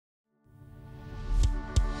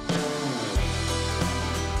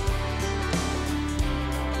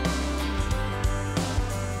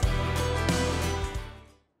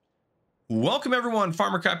Welcome everyone,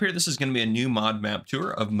 Farmer Cop here. This is going to be a new mod map tour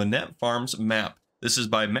of Monette Farms map. This is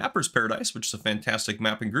by Mapper's Paradise, which is a fantastic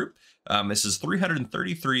mapping group. This is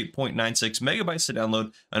 333.96 megabytes to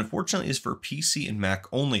download. Unfortunately, is for PC and Mac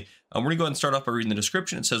only. We're going to go ahead and start off by reading the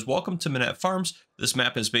description. It says, "Welcome to Monette Farms. This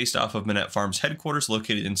map is based off of Monette Farms headquarters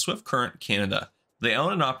located in Swift Current, Canada. They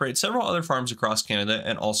own and operate several other farms across Canada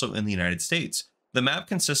and also in the United States. The map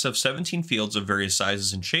consists of 17 fields of various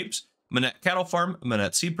sizes and shapes, Monette Cattle Farm,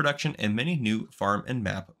 Monette Seed Production, and many new farm and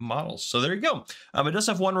map models." So there you go. It does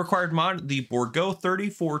have one required mod, the Bourgault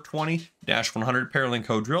 3420-100 Paralink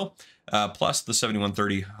Hoe Drill, plus the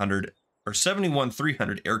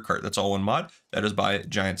 71300 air cart. That's all one mod. That is by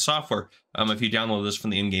Giant Software. If you download this from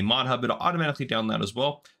the in-game mod hub, it'll automatically download that as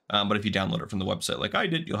well. But if you download it from the website like I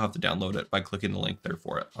did, you'll have to download it by clicking the link there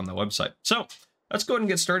for it on the website. So let's go ahead and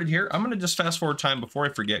get started here. I'm going to just fast forward time before I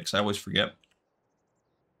forget, because I always forget.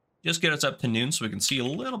 Just get us up to noon so we can see a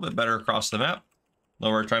little bit better across the map.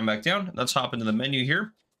 Lower our time back down. Let's hop into the menu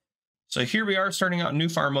here. So here we are starting out new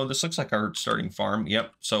farm mode. This looks like our starting farm.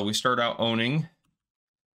 Yep. So we start out owning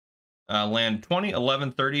land 20,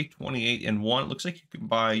 11, 30, 28, and 1. It looks like you can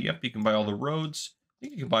buy, yep, you can buy all the roads. I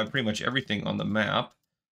think you can buy pretty much everything on the map.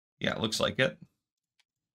 Yeah, it looks like it.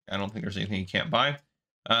 I don't think there's anything you can't buy.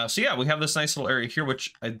 So yeah, we have this nice little area here,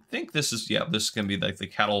 which I think this is, yeah, this is going to be like the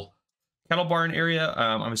cattle barn area.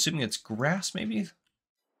 I'm assuming it's grass, maybe.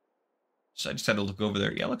 So I just had to look over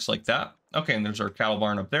there. Yeah, looks like that. Okay, and there's our cattle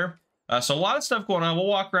barn up there. So a lot of stuff going on. We'll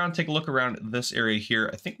walk around, take a look around this area here.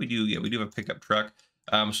 I think we do, yeah, we do have a pickup truck.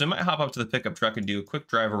 So we might hop up to the pickup truck and do a quick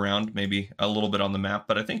drive around, maybe a little bit on the map.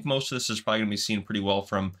 But I think most of this is probably going to be seen pretty well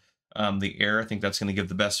from the air. I think that's going to give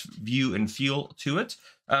the best view and feel to it.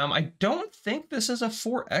 I don't think this is a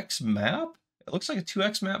 4X map. It looks like a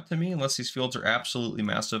 2X map to me, unless these fields are absolutely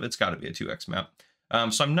massive. It's got to be a 2X map.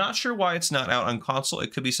 So I'm not sure why it's not out on console.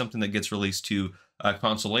 It could be something that gets released to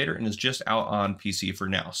console later and is just out on PC for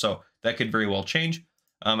now. So that could very well change.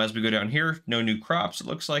 As we go down here, no new crops. It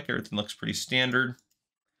looks like everything looks pretty standard.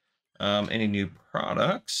 Any new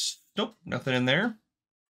products? Nope, nothing in there.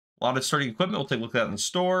 A lot of starting equipment. We'll take a look at that in the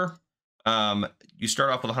store. You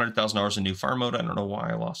start off with $100,000 in new farm mode. I don't know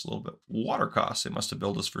why I lost a little bit. Water costs. They must have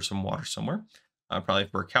billed us for some water somewhere. Probably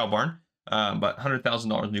for a cow barn. But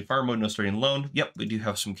 $100,000 new farm mode, no starting loan. Yep, we do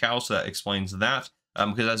have some cows, so that explains that.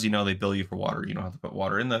 Because as you know, they bill you for water. You don't have to put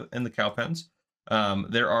water in the cow pens.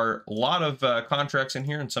 There are a lot of contracts in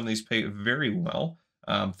here, and some of these pay very well.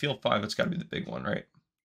 Field 5, it's got to be the big one, right?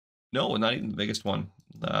 No, not even the biggest one.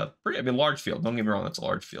 I mean, large field. Don't get me wrong, that's a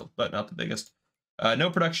large field, but not the biggest.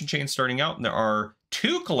 No production chain starting out, and there are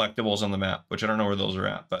 2 collectibles on the map, which I don't know where those are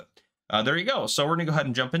at, but there you go. So we're going to go ahead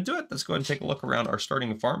and jump into it. Let's go ahead and take a look around our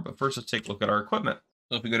starting farm, but first let's take a look at our equipment.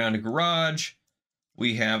 So if we go down to garage,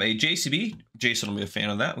 we have a JCB. Jason will be a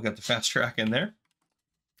fan of that. We got the fast track in there.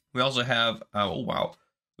 We also have, oh wow,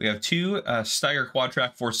 we have 2 Steiger Quad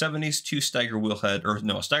Track 470s, 2 Steiger wheelhead, or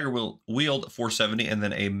no, Steiger wheeled 470, and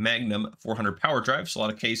then a Magnum 400 power drive. So a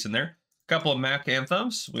lot of case in there. A couple of Mac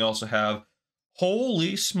Anthems. We also have,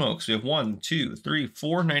 holy smokes, we have 1, 2, 3,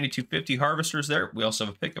 4 9250 harvesters there. We also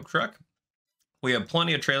have a pickup truck. We have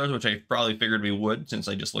plenty of trailers, which I probably figured we would since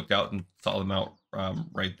I just looked out and saw them out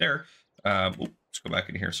right there. Let's go back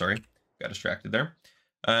in here. Sorry, got distracted there.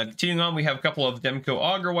 Continuing on, we have a couple of Demco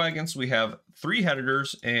auger wagons. We have 3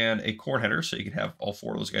 headers and a corn header, so you can have all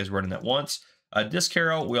 4 of those guys running at once. Disc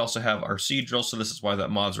harrow. We also have our seed drill, so this is why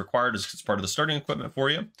that mod's required, is it's part of the starting equipment for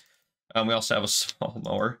you. We also have a small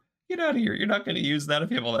mower. Get out of here. You're not going to use that if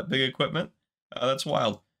you have all that big equipment. That's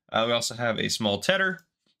wild. We also have a small tedder.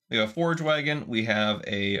 We have a forage wagon. We have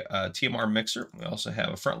a TMR mixer. We also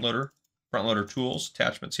have a front loader tools,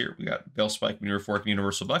 attachments here. We got bale spike, manure fork, and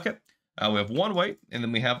universal bucket. We have 1 weight, and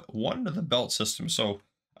then we have 1 of the belt system. So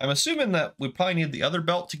I'm assuming that we probably need the other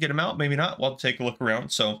belt to get them out. Maybe not. We'll take a look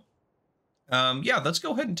around. So yeah, let's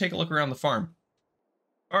go ahead and take a look around the farm.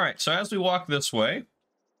 All right, so as we walk this way,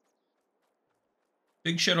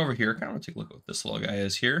 big shed over here. Kind of want to take a look at what this little guy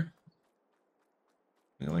is here.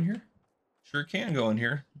 Can we go in here? Sure can go in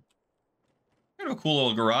here. Kind of a cool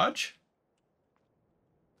little garage.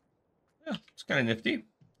 Yeah, it's kind of nifty.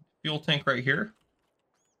 Fuel tank right here.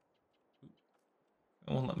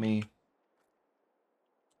 It won't let me.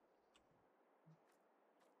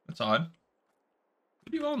 That's odd.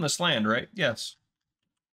 We do own this land, right? Yes.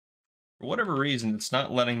 For whatever reason, it's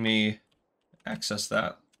not letting me access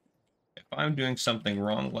that. If I'm doing something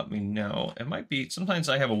wrong, let me know. It might be, sometimes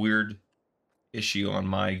I have a weird issue on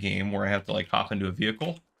my game where I have to like hop into a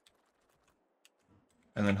vehicle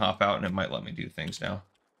and then hop out, and it might let me do things now.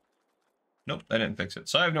 Nope, that didn't fix it.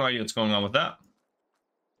 So I have no idea what's going on with that.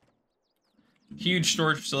 Huge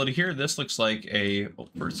storage facility here. This looks like a,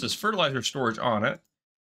 it says fertilizer storage on it.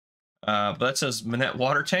 But that says Monette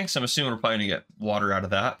water tanks. I'm assuming we're probably gonna get water out of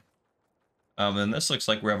that. And this looks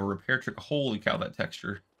like we have a repair trick. Holy cow, that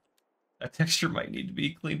texture. That texture might need to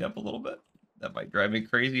be cleaned up a little bit. That might drive me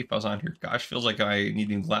crazy if I was on here. Gosh, feels like I need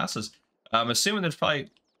new glasses. I'm assuming there's probably,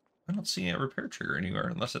 I don't see a repair trigger anywhere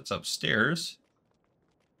unless it's upstairs.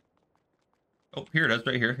 Oh, here it is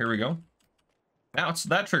right here. Here we go. Now it's,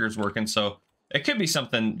 that trigger's working, so it could be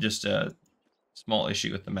something, just a small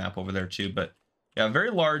issue with the map over there too. But yeah,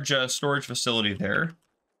 very large storage facility there.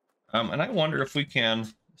 And I wonder if we can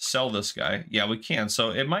sell this guy. Yeah, we can.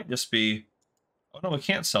 So it might just be, oh no, we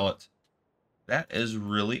can't sell it. That is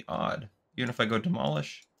really odd. Even if I go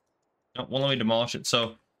demolish, no, won't let me demolish it.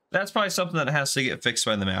 So that's probably something that has to get fixed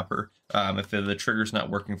by the mapper. If the trigger's not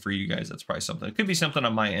working for you guys, that's probably something. It could be something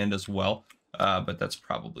on my end as well, but that's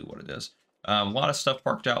probably what it is. A lot of stuff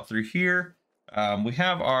parked out through here. We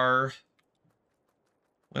have a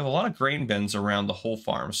lot of grain bins around the whole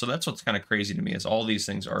farm. So that's what's kind of crazy to me, is all these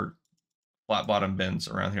things are flat bottom bins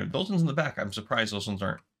around here. Those ones in the back, I'm surprised those ones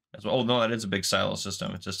aren't as well. Oh no, that is a big silo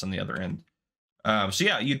system. It's just on the other end. So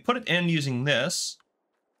yeah, you'd put it in using this,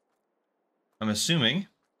 I'm assuming.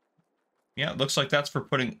 Yeah, it looks like that's for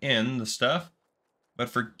putting in the stuff, but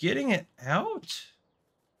for getting it out,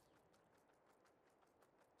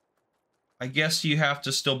 I guess you have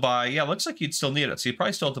to still buy, yeah, it looks like you'd still need it. So you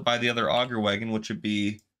probably still have to buy the other auger wagon, which would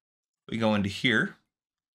be, we go into here.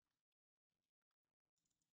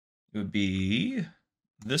 It would be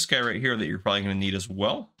this guy right here that you're probably going to need as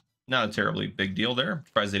well. Not a terribly big deal there. I'm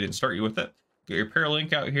surprised they didn't start you with it. Get your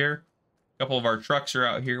Paralink out here. A couple of our trucks are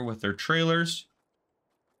out here with their trailers.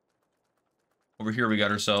 Over here we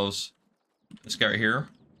got ourselves this guy right here.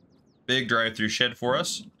 Big drive-through shed for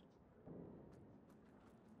us.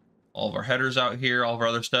 All of our headers out here, all of our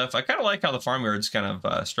other stuff. I kind of like how the farmyard's kind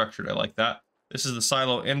of structured. I like that. This is the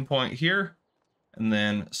silo endpoint here. And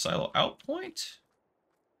then silo out point.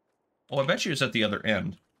 Oh, I bet you it's at the other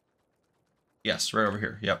end. Yes, right over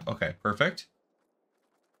here. Yep, okay, perfect.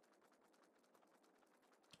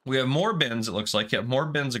 We have more bins, it looks like. Yep, more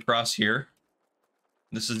bins across here.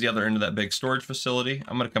 This is the other end of that big storage facility.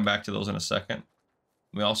 I'm going to come back to those in a second.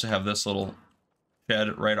 We also have this little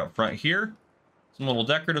shed right up front here. Some little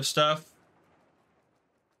decorative stuff.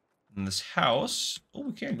 And this house. Oh,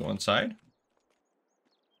 we can go inside.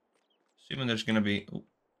 Assuming there's going to be... Oh,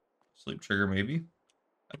 sleep trigger maybe.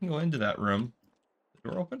 I can go into that room. The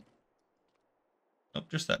door open? Nope,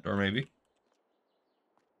 just that door maybe.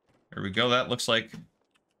 There we go. That looks like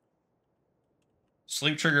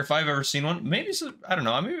sleep trigger if I've ever seen one. Maybe some, I don't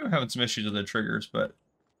know. Maybe I'm having some issues with the triggers, but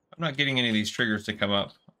I'm not getting any of these triggers to come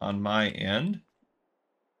up on my end.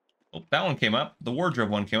 Oh, that one came up. The wardrobe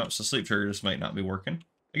one came up, so sleep trigger just might not be working.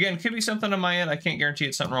 Again, could be something on my end. I can't guarantee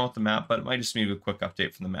it's something wrong with the map, but it might just be a quick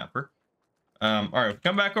update from the mapper. All right,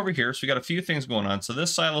 come back over here. So we got a few things going on. So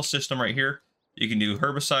this silo system right here, you can do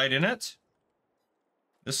herbicide in it.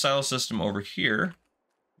 This silo system over here,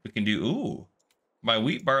 we can do, ooh, my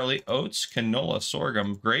wheat, barley, oats, canola,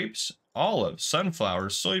 sorghum, grapes, olives,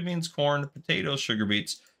 sunflowers, soybeans, corn, potatoes, sugar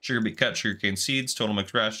beets, sugar beet cut, sugarcane seeds, total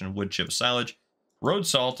mixed ration, wood chip silage, road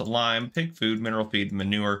salt, lime, pig food, mineral feed,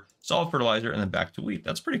 manure, solid fertilizer, and then back to wheat.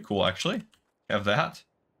 That's pretty cool, actually. Have that.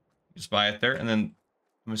 Just buy it there, and then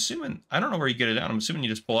I'm assuming, I don't know where you get it down. I'm assuming you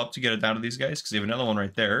just pull up to get it down to these guys, because you have another one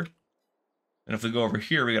right there. And if we go over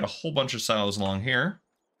here, we got a whole bunch of silos along here.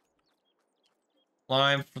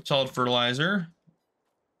 Lime, solid fertilizer.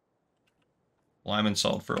 Lime and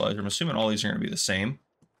solid fertilizer. I'm assuming all these are going to be the same.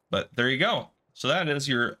 But there you go. So that is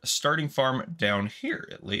your starting farm down here,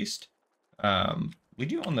 at least. We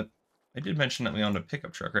do own the... I did mention that we owned a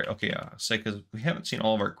pickup truck, right? Okay, yeah. Say, because we haven't seen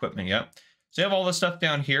all of our equipment yet. So you have all this stuff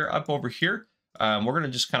down here, up over here. We're going to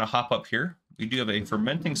just kind of hop up here. We do have a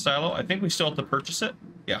fermenting silo. I think we still have to purchase it.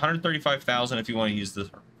 Yeah, 135,000 if you want to use the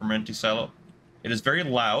fermenting silo. It is very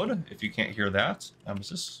loud, if you can't hear that. Is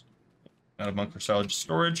this not a bunker silo, just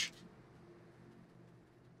storage?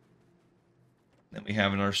 Then we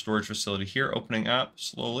have another storage facility here, opening up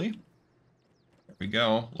slowly. There we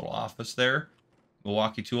go, little office there.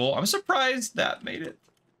 Milwaukee tool. I'm surprised that made it.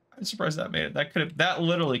 I'm surprised that made it. That could have, that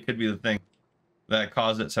literally could be the thing that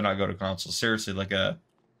caused it to not go to consoles. Seriously, like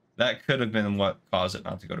that could have been what caused it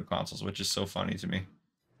not to go to consoles, which is so funny to me.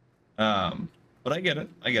 But I get it.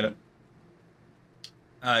 I get it.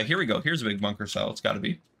 Here we go. Here's a big bunker silo. It's got to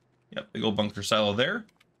be. Yep, big old bunker silo there.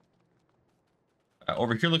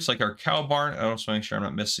 Over here looks like our cow barn. I just want to make sure I'm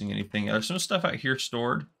not missing anything. There's some stuff out here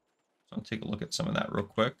stored. So I'll take a look at some of that real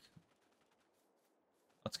quick.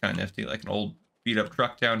 That's kind of nifty, like an old beat up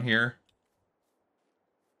truck down here.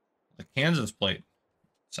 the Kansas plate.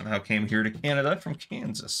 Somehow came here to Canada from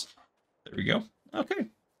Kansas. There we go. Okay.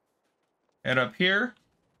 Head up here.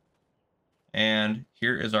 And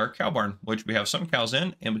here is our cow barn, which we have some cows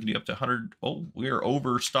in, and we can do up to 100. Oh, we are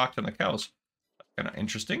overstocked on the cows. Kind of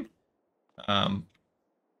interesting.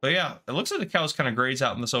 But yeah, it looks like the cows kind of graze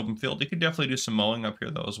out in this open field. You could definitely do some mowing up here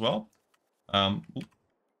though as well.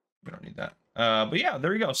 We don't need that. But yeah,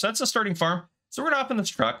 there you go. So that's the starting farm. So we're gonna hop in this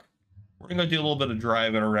truck. We're gonna go do a little bit of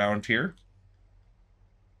driving around here.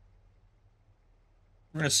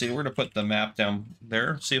 We're gonna put the map down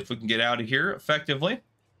there, see if we can get out of here effectively.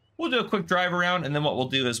 We'll do a quick drive around, and then what we'll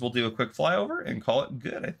do is we'll do a quick flyover and call it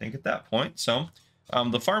good, I think, at that point. So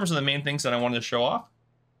the farms are the main things that I wanted to show off.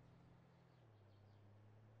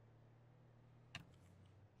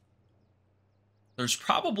 There's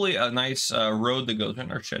probably a nice road that goes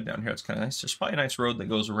in our shed down here. It's kind of nice. There's probably a nice road that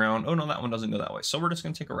goes around. Oh, no, that one doesn't go that way. So we're just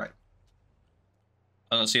going to take a right.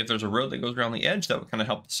 Let's see if there's a road that goes around the edge that would kind of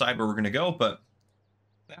help decide where we're going to go. But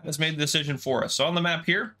that has made the decision for us. So on the map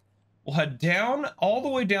here, we'll head down all the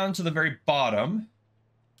way down to the very bottom.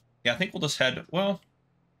 Yeah, I think we'll just head, well,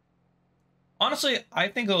 honestly, I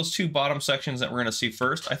think those two bottom sections that we're going to see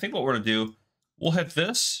first, I think what we're going to do, we'll hit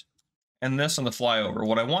this and this on the flyover.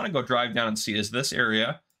 What I want to go drive down and see is this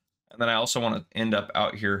area. And then I also want to end up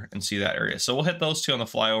out here and see that area. So we'll hit those two on the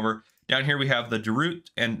flyover. Down here we have the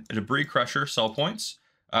root and debris crusher sell points.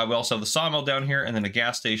 We also have the sawmill down here and then a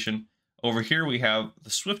gas station. Over here we have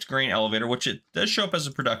the Swift grain elevator, which it does show up as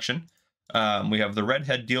a production. We have the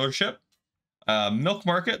Redhead dealership, milk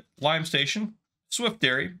market, lime station, Swift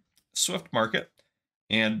dairy, Swift market,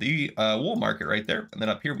 and the wool market right there. And then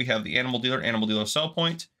up here we have the animal dealer sell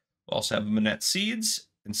point. We also have Monette seeds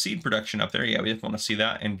and seed production up there. Yeah, we definitely want to see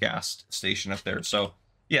that, and gas station up there. So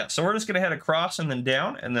yeah, so we're just going to head across and then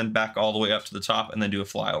down and then back all the way up to the top and then do a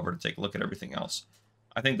flyover to take a look at everything else.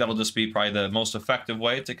 I think that'll just be probably the most effective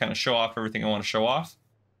way to kind of show off everything I want to show off.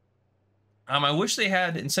 I wish they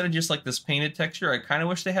had, instead of just like this painted texture, I kind of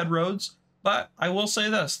wish they had roads. But I will say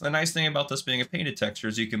this, the nice thing about this being a painted texture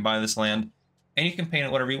is you can buy this land and you can paint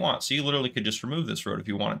it whatever you want. So you literally could just remove this road if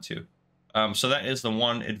you wanted to. So that is the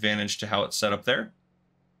one advantage to how it's set up there.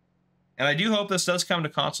 And I do hope this does come to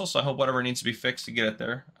console, so I hope whatever needs to be fixed to get it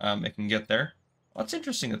there, it can get there. Well, it's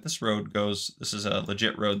interesting that this road goes, this is a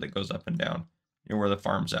legit road that goes up and down near where the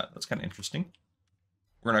farm's at. That's kind of interesting.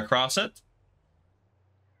 We're going to cross it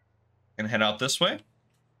and head out this way.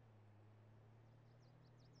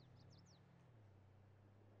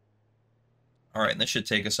 All right, and this should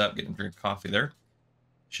take us out. Getting a drink of coffee there.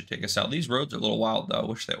 Should take us out. These roads are a little wild, though.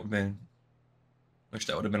 Wish that would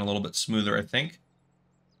have been a little bit smoother, I think.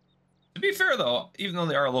 To be fair, though, even though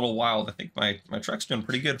they are a little wild, I think my truck's doing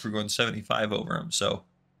pretty good for going 75 over them. So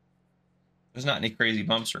there's not any crazy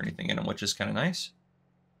bumps or anything in them, which is kind of nice.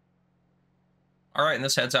 All right, and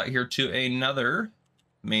this heads out here to another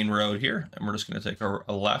main road here, and we're just going to take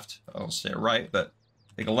a left. I'll say a right, but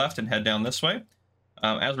take a left and head down this way.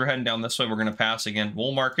 As we're heading down this way, we're going to pass again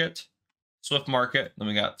Wool Market, Swift Market, then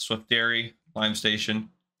we got Swift Dairy, Lime Station.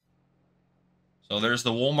 So there's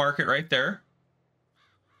the Wool Market right there.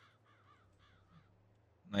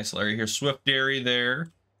 Nice area here. Swift Dairy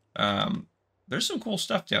there. There's some cool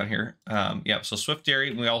stuff down here. Yeah, so Swift Dairy,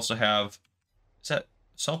 and we also have, is that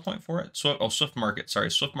sell point for it? Swift Market, sorry,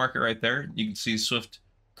 Swift Market right there. You can see Swift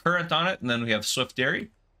Current on it, and then we have Swift Dairy.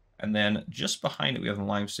 And then just behind it, we have the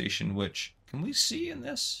Lime Station, which, can we see in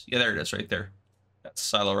this? Yeah, there it is right there. That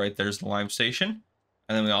silo right there is the Lime Station.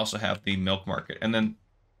 And then we also have the Milk Market. And then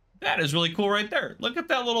that is really cool right there. Look at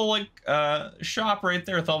that little like shop right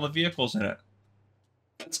there with all the vehicles in it.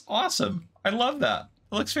 That's awesome. I love that.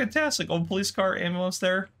 It looks fantastic. Old police car, ambulance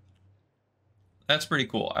there. That's pretty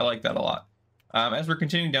cool. I like that a lot. As we're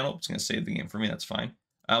continuing down, it's going to save the game for me. That's fine.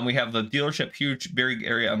 We have the dealership, huge buried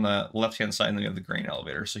area on the left-hand side, and then we have the grain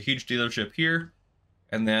elevator. So huge dealership here,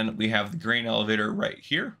 and then we have the grain elevator right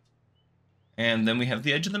here, and then we have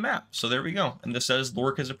the edge of the map. So there we go. And this says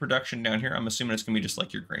Lork as a production down here. I'm assuming it's going to be just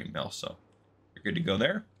like your grain mill, so you're good to go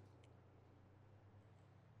there.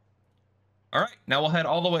 All right, now we'll head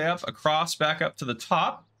all the way up, across, back up to the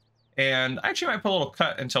top. And I actually might put a little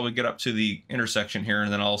cut until we get up to the intersection here,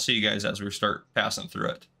 and then I'll see you guys as we start passing through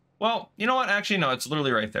it. Well, you know what? Actually, no, it's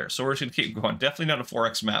literally right there. So we're just going to keep going. Definitely not a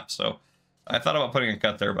 4X map. So I thought about putting a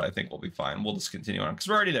cut there, but I think we'll be fine. We'll just continue on because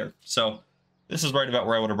we're already there. So this is right about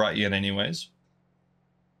where I would have brought you in anyways.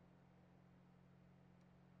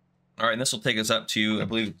 All right, and this will take us up to, I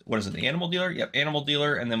believe, what is it, the animal dealer? Yep, animal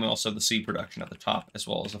dealer. And then we also have the seed production at the top, as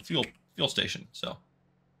well as a fuel station. So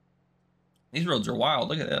these roads are wild.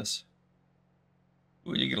 Look at this.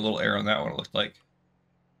 Ooh, you get a little air on that one, it looked like.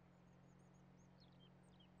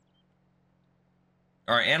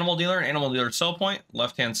 All right, animal dealer and animal dealer sell point,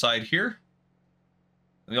 left-hand side here.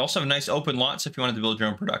 We also have nice open lots. If you wanted to build your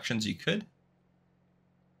own productions, you could.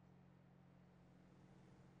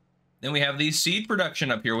 Then we have the seed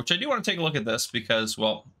production up here, which I do want to take a look at this because,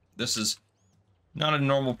 well, this is not a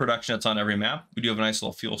normal production that's on every map. We do have a nice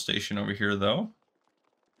little fuel station over here, though.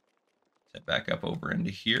 Set back up over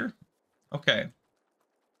into here. Okay.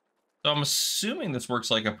 So I'm assuming this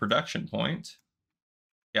works like a production point.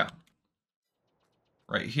 Yeah.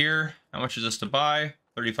 Right here. How much is this to buy?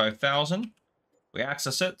 35,000. We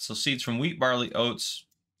access it. So seeds from wheat, barley, oats.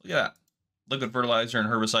 Look at that. Liquid fertilizer and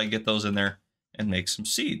herbicide. Get those in there and make some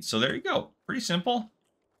seeds. So there you go. Pretty simple.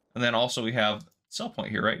 And then also we have sell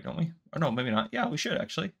point here, right? Don't we? Or no, maybe not. Yeah, we should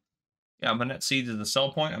actually. Yeah, Monette Seeds is the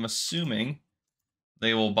sell point. I'm assuming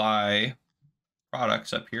they will buy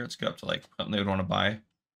products up here. Let's get up to like something they would want to buy.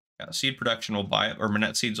 Yeah, seed production will buy it, or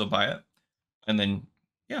Monette Seeds will buy it. And then,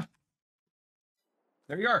 yeah.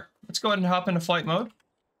 There you are. Let's go ahead and hop into flight mode.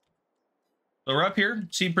 So we're up here,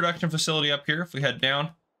 seed production facility up here. If we head down,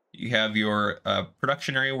 you have your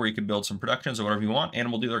production area where you can build some productions or whatever you want.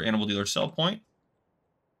 Animal dealer sell point.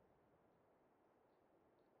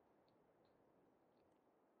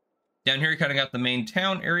 Down here, you kind of got the main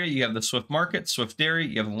town area. You have the Swift Market, Swift Dairy.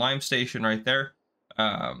 You have the Lime Station right there.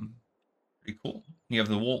 Pretty cool. You have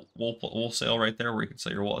the wool sale right there where you can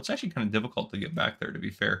sell your wool. It's actually kind of difficult to get back there, to be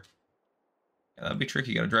fair. Yeah, that'd be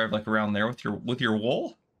tricky. You got to drive like around there with your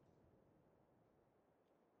wool.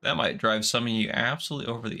 That might drive some of you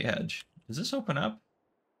absolutely over the edge. Does this open up?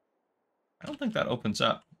 I don't think that opens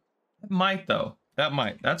up. It might though. That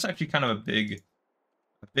might. That's actually kind of a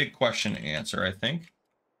big question to answer, I think.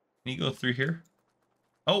 Can you go through here?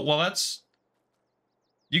 Oh, well,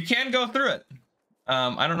 you can go through it.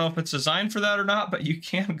 I don't know if it's designed for that or not, but you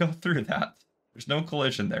can go through that. There's no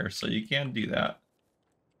collision there, so you can do that.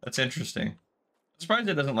 That's interesting. I'm surprised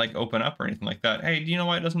it doesn't like open up or anything like that. Hey, do you know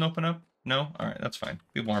why it doesn't open up? No? All right, that's fine.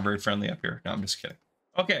 People aren't very friendly up here. No, I'm just kidding.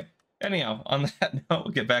 Okay. Anyhow, on that note,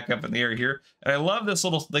 we'll get back up in the air here. And I love this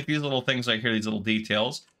little, like these little things right here, these little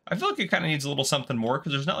details. I feel like it kind of needs a little something more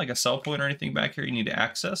because there's not like a sell point or anything back here you need to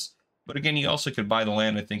access. But again, you also could buy the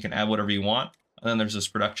land, I think, and add whatever you want. And then there's this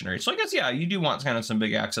production area. So I guess, yeah, you do want kind of some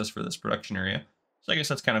big access for this production area. So I guess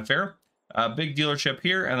that's kind of fair. Big dealership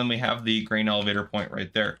here, and then we have the grain elevator point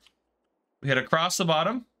right there. We head across the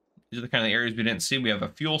bottom. These are the kind of areas we didn't see. We have a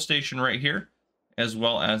fuel station right here, as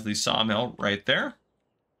well as the sawmill right there.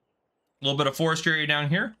 A little bit of forest area down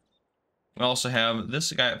here. We also have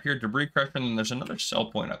this guy up here, debris crusher, and then there's another sell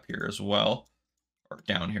point up here as well. Or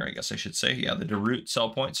down here, I guess I should say. Yeah, the root sell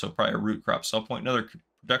point, so probably a root crop sell point. Another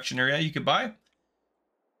production area you could buy.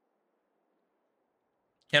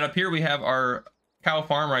 And up here we have our cow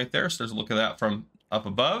farm right there. So there's a look at that from up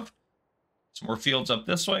above. Some more fields up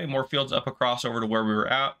this way, more fields up across over to where we were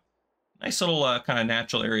at. Nice little kind of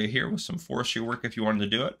natural area here with some forestry work if you wanted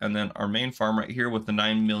to do it. And then our main farm right here with the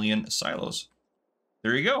 9 million silos.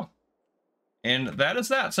 There you go. And that is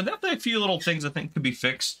that. So definitely a few little things I think could be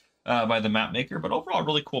fixed by the map maker, but overall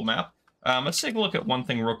really cool map. Let's take a look at one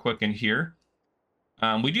thing real quick in here.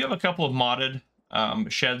 We do have a couple of modded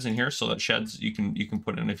sheds in here, so that sheds you can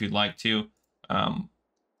put in if you'd like to.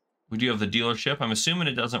 We do have the dealership. I'm assuming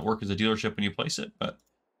it doesn't work as a dealership when you place it, but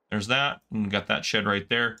there's that. And we got that shed right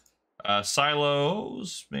there.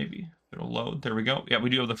 Silos, maybe it'll load. There we go. Yeah, we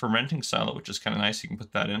do have the fermenting silo, which is kind of nice. You can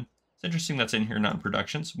put that in. It's interesting that's in here, not in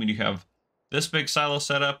production. So we do have this big silo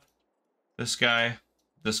setup, this guy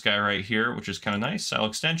right here, which is kind of nice. Silo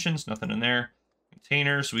extensions, nothing in there.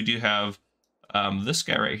 Containers. We do have this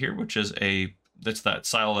guy right here, which is that's that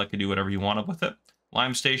silo that can do whatever you want with it.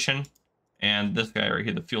 Lime station, and this guy right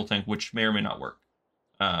here, the fuel tank, which may or may not work.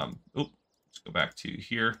 Let's go back to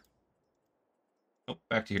here. Oh,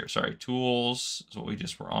 back to here. Sorry, tools is what we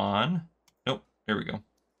just were on. Nope, there we go.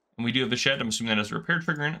 And we do have the shed. I'm assuming that has a repair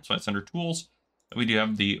trigger in it, so that's under tools. And we do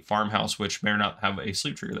have the farmhouse, which may or not have a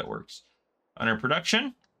sleep trigger that works. Under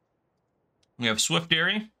production, we have Swift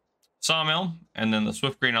Dairy, sawmill, and then the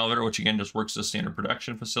Swift grain elevator, which again just works as a standard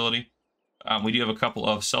production facility. We do have a couple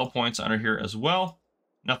of sell points under here as well.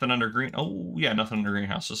 Nothing under green. Oh, yeah, nothing under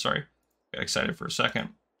greenhouses. Sorry. Got excited for a second.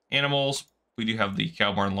 Animals. We do have the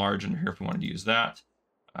cow barn large under here if we wanted to use that.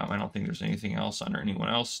 I don't think there's anything else under anyone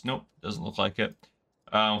else. Nope, doesn't look like it.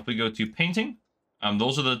 If we go to painting,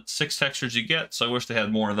 those are the 6 textures you get. So I wish they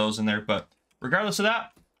had more of those in there. But regardless of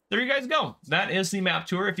that, there you guys go. That is the map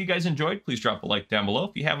tour. If you guys enjoyed, please drop a like down below.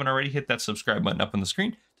 If you haven't already, hit that subscribe button up on the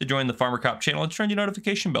screen to join the Farmer Cop channel and turn your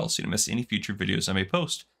notification bell so you don't miss any future videos I may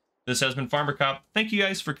post. This has been Farmer Cop. Thank you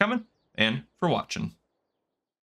guys for coming and for watching.